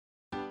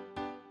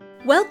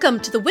Welcome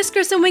to the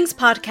Whiskers and Wings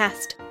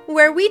podcast,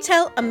 where we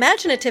tell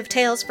imaginative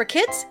tales for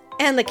kids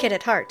and the kid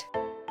at heart.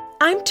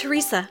 I'm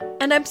Teresa,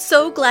 and I'm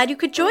so glad you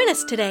could join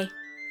us today.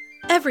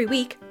 Every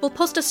week, we'll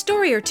post a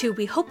story or two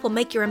we hope will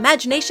make your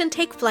imagination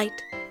take flight.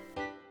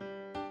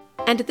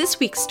 And this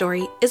week's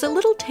story is a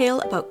little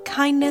tale about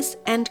kindness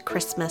and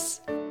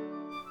Christmas.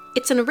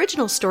 It's an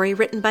original story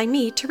written by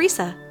me,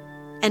 Teresa,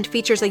 and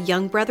features a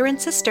young brother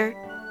and sister,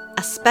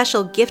 a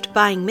special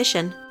gift-buying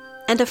mission,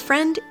 and a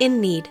friend in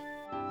need.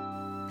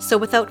 So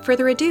without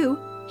further ado,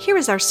 here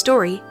is our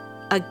story,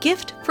 A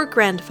Gift for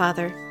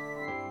Grandfather.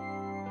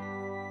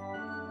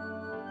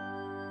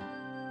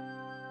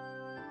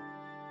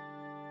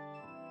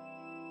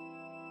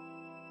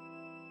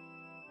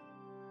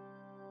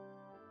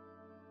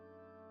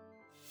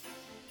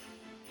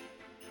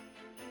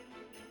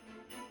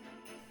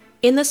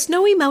 In the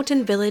snowy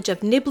mountain village of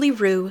Nibley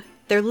Roo,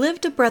 there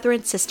lived a brother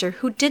and sister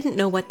who didn't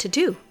know what to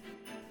do.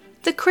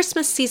 The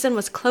Christmas season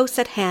was close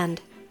at hand,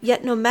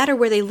 yet no matter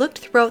where they looked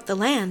throughout the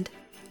land,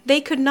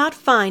 they could not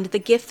find the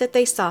gift that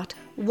they sought,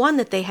 one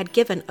that they had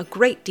given a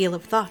great deal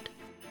of thought.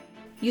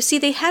 You see,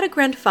 they had a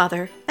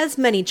grandfather, as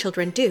many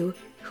children do,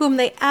 whom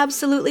they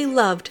absolutely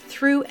loved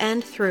through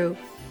and through.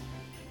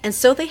 And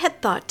so they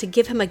had thought to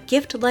give him a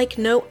gift like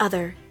no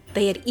other.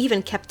 They had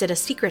even kept it a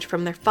secret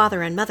from their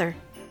father and mother.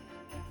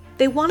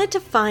 They wanted to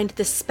find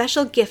this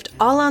special gift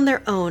all on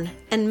their own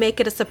and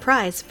make it a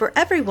surprise for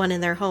everyone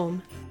in their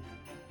home.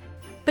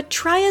 But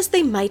try as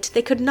they might,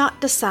 they could not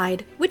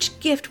decide which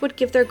gift would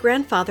give their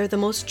grandfather the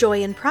most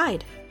joy and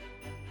pride.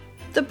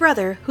 The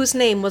brother, whose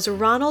name was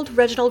Ronald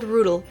Reginald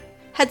Rudel,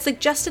 had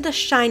suggested a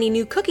shiny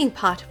new cooking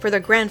pot for their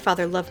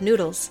grandfather loved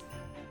noodles.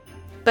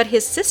 But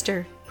his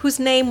sister, whose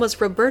name was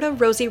Roberta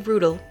Rosie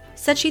Rudel,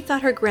 said she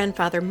thought her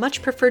grandfather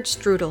much preferred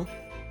strudel.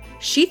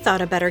 She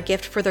thought a better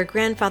gift for their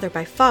grandfather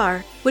by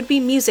far would be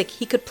music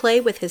he could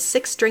play with his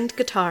 6-stringed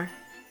guitar.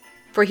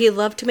 For he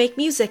loved to make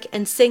music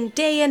and sing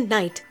day and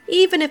night,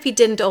 even if he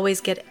didn't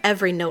always get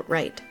every note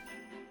right.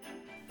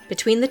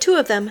 Between the two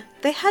of them,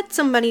 they had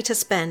some money to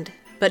spend,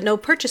 but no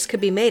purchase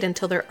could be made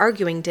until their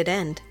arguing did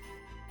end.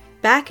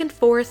 Back and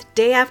forth,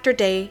 day after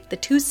day, the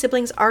two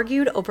siblings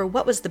argued over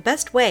what was the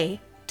best way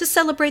to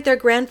celebrate their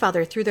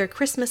grandfather through their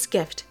Christmas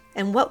gift,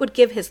 and what would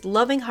give his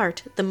loving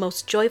heart the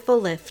most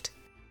joyful lift.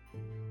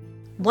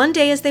 One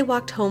day as they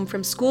walked home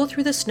from school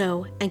through the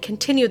snow and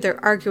continued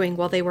their arguing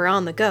while they were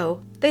on the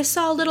go, they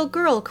saw a little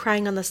girl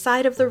crying on the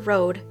side of the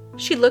road.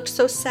 She looked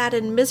so sad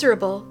and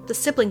miserable, the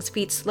siblings'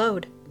 feet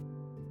slowed.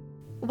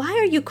 "Why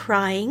are you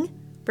crying?"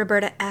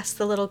 Roberta asked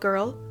the little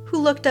girl, who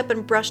looked up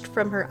and brushed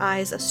from her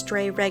eyes a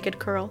stray ragged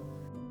curl.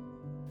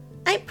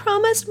 "I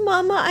promised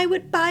Mama I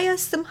would buy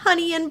us some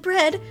honey and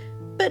bread,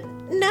 but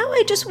now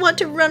I just want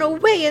to run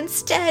away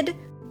instead.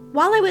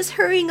 While I was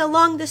hurrying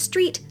along the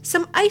street,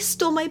 some ice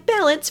stole my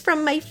balance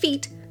from my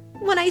feet.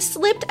 When I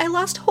slipped, I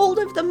lost hold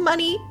of the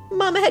money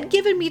Mama had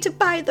given me to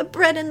buy the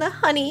bread and the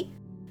honey.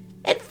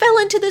 It fell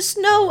into the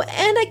snow,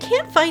 and I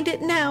can't find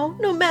it now,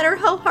 no matter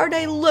how hard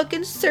I look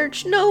and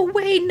search, no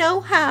way, no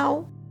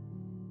how."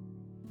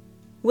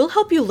 "We'll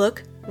help you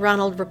look,"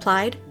 Ronald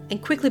replied,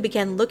 and quickly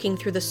began looking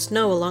through the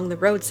snow along the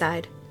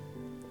roadside.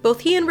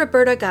 Both he and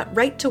Roberta got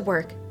right to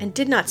work and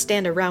did not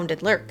stand around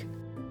and lurk.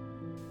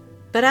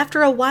 But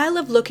after a while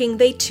of looking,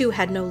 they too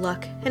had no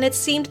luck, and it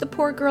seemed the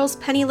poor girl's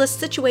penniless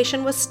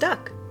situation was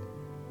stuck.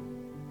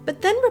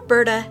 But then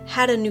Roberta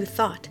had a new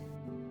thought.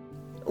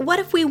 "What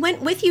if we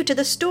went with you to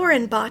the store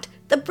and bought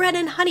the bread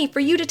and honey for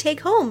you to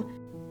take home?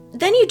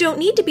 Then you don't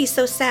need to be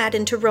so sad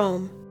and to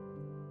roam."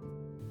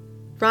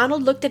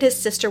 Ronald looked at his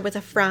sister with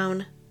a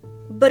frown.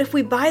 "But if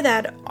we buy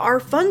that,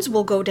 our funds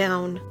will go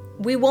down.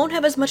 We won't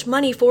have as much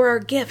money for our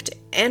gift,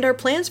 and our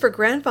plans for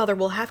grandfather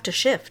will have to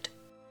shift."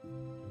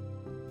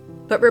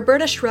 But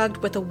Roberta shrugged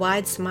with a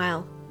wide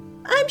smile.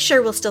 "I'm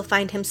sure we'll still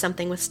find him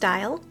something with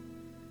style."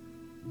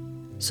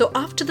 So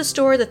off to the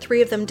store the three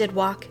of them did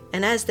walk,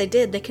 and as they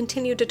did, they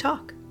continued to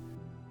talk.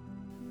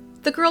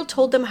 The girl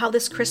told them how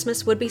this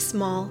Christmas would be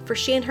small, for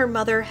she and her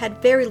mother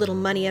had very little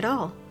money at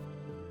all.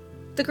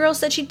 The girl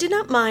said she did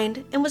not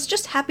mind, and was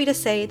just happy to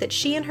say that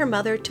she and her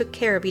mother took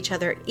care of each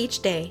other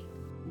each day.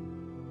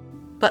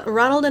 But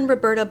Ronald and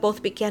Roberta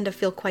both began to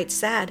feel quite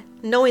sad,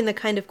 knowing the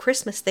kind of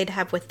Christmas they'd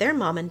have with their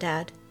mom and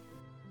dad.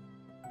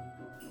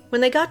 When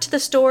they got to the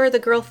store, the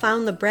girl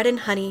found the bread and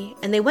honey,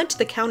 and they went to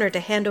the counter to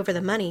hand over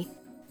the money.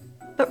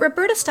 But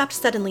Roberta stopped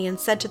suddenly and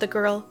said to the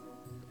girl,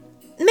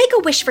 "Make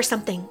a wish for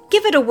something.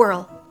 Give it a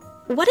whirl.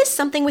 What is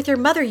something with your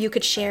mother you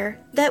could share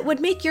that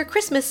would make your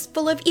Christmas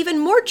full of even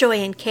more joy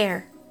and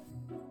care?"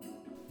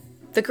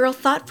 The girl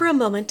thought for a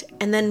moment,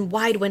 and then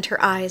wide went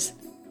her eyes.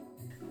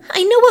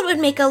 "I know what would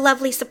make a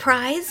lovely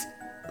surprise.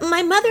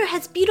 My mother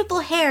has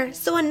beautiful hair,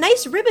 so a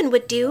nice ribbon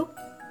would do."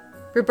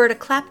 Roberta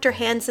clapped her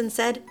hands and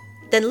said,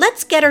 "Then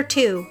let's get her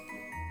too."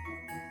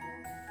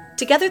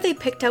 Together they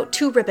picked out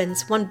 2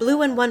 ribbons, one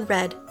blue and one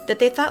red, that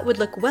they thought would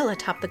look well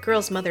atop the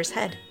girl's mother's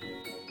head.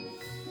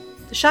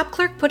 The shop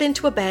clerk put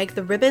into a bag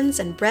the ribbons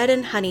and bread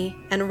and honey,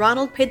 and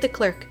Ronald paid the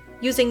clerk,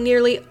 using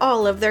nearly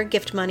all of their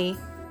gift money.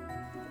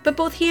 But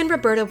both he and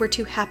Roberta were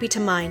too happy to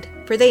mind,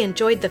 for for they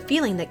enjoyed the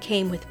feeling that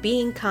came with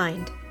being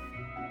kind.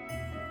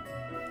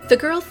 The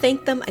girl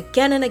thanked them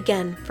again and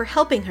again for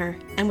helping her,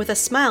 and with a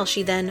smile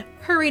she then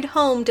hurried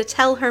home to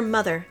tell her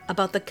mother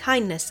about the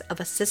kindness of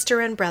a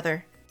sister and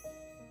brother.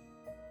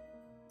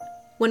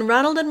 When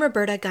Ronald and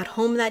Roberta got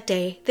home that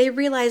day, they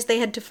realized they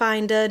had to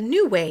find a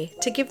new way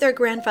to give their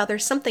grandfather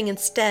something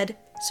instead,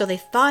 so they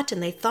thought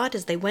and they thought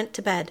as they went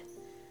to bed.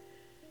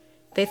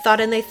 They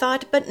thought and they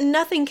thought, but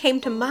nothing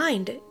came to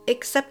mind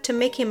except to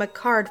make him a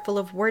card full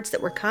of words that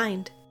were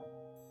kind.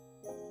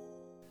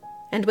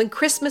 And when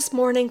Christmas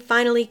morning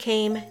finally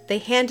came, they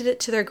handed it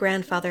to their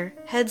grandfather,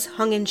 heads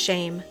hung in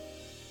shame.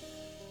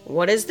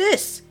 "What is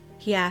this?"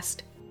 he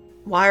asked.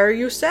 "Why are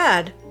you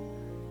sad?"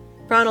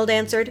 Ronald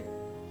answered,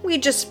 "We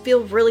just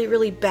feel really,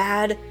 really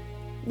bad.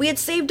 We had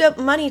saved up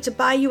money to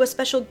buy you a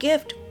special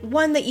gift,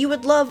 one that you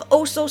would love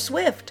oh so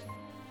swift.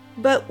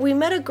 But we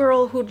met a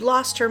girl who'd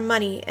lost her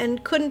money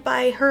and couldn't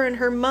buy her and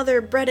her mother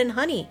bread and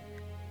honey.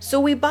 So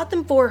we bought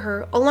them for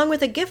her, along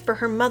with a gift for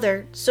her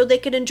mother, so they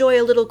could enjoy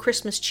a little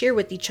Christmas cheer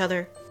with each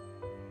other."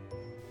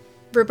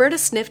 Roberta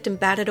sniffed and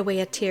batted away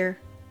a tear.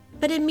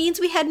 "But it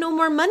means we had no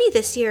more money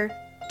this year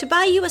to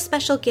buy you a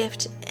special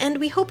gift, and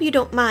we hope you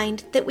don't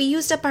mind that we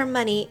used up our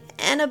money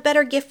and a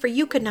better gift for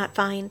you could not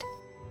find."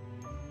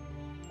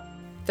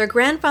 Their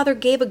grandfather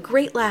gave a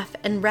great laugh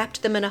and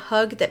wrapped them in a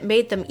hug that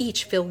made them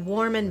each feel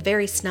warm and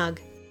very snug.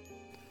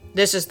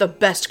 "This is the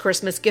best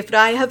Christmas gift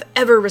I have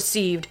ever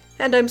received,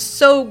 and I'm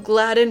so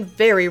glad and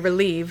very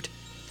relieved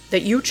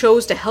that you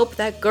chose to help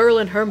that girl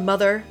and her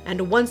mother,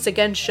 and once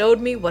again showed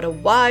me what a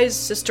wise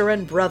sister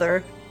and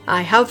brother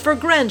I have for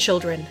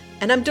grandchildren,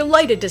 and I'm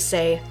delighted to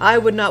say I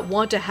would not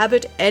want to have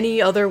it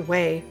any other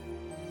way."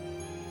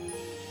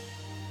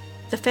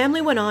 The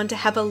family went on to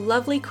have a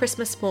lovely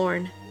Christmas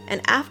morn,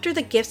 and after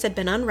the gifts had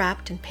been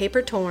unwrapped and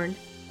paper torn,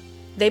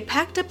 they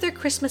packed up their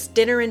Christmas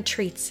dinner and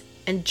treats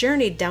and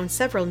journeyed down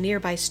several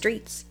nearby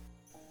streets,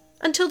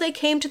 until they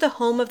came to the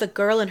home of the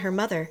girl and her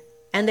mother,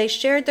 and they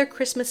shared their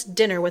Christmas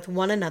dinner with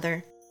one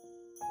another.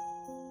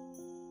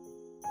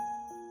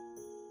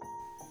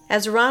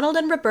 As Ronald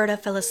and Roberta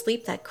fell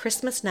asleep that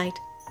Christmas night,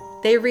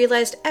 they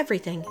realized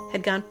everything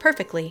had gone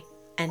perfectly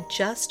and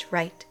just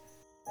right.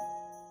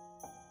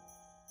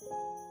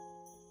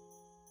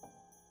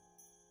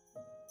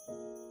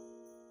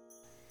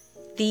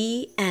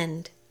 The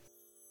end.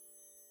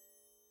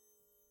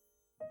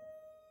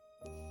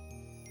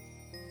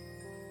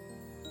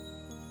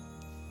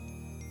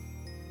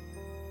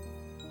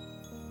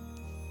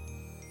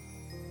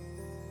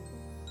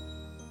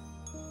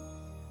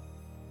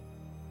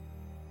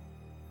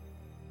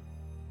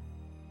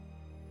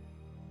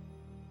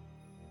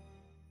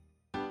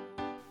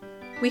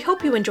 We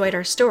hope you enjoyed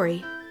our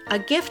story, A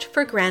Gift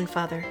for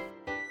Grandfather.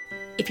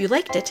 If you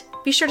liked it,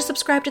 be sure to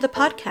subscribe to the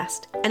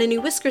podcast, and a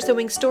new Whiskers and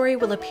Wings story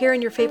will appear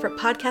in your favorite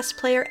podcast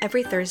player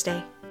every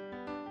Thursday.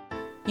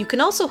 You can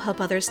also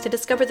help others to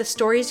discover the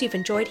stories you've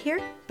enjoyed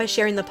here by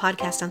sharing the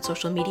podcast on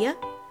social media,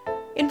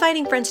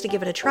 inviting friends to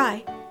give it a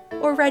try,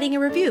 or writing a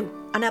review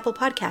on Apple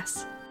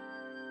Podcasts.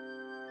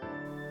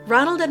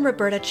 Ronald and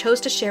Roberta chose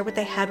to share what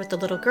they had with the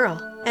little girl,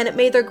 and it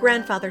made their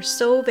grandfather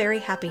so very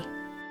happy.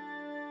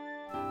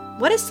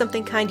 What is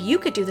something kind you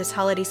could do this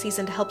holiday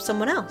season to help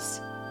someone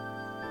else?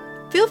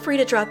 Feel free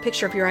to draw a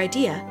picture of your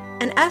idea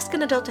and ask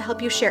an adult to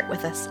help you share it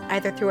with us,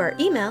 either through our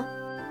email,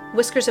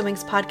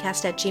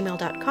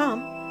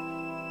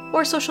 whiskersandwingspodcast@gmail.com,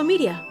 or social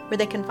media, where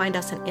they can find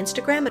us on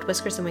Instagram at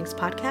Whiskers and Wings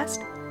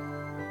Podcast,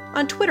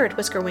 on Twitter at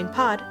Whisker Wing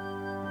Pod,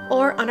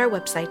 or on our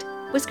website,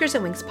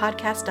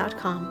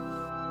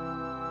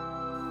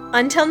 whiskersandwingspodcast.com.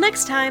 Until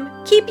next time,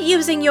 keep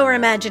using your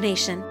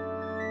imagination.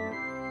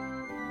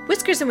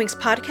 Whiskers and Wings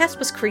Podcast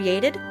was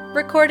created,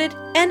 recorded,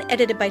 and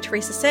edited by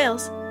Teresa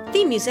Sales.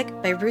 Theme music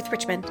by Ruth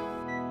Richmond.